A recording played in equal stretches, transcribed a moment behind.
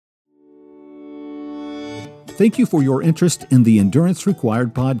Thank you for your interest in the Endurance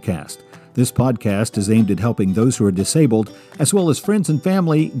Required podcast. This podcast is aimed at helping those who are disabled, as well as friends and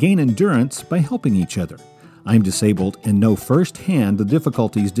family, gain endurance by helping each other. I'm disabled and know firsthand the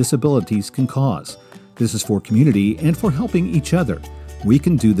difficulties disabilities can cause. This is for community and for helping each other. We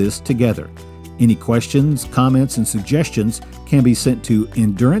can do this together. Any questions, comments, and suggestions can be sent to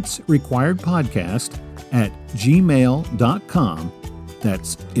endurancerequiredpodcast@gmail.com.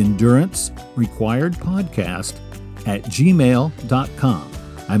 That's endurancerequiredpodcast@gmail.com.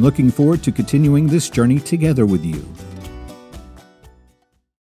 I'm looking forward to continuing this journey together with you.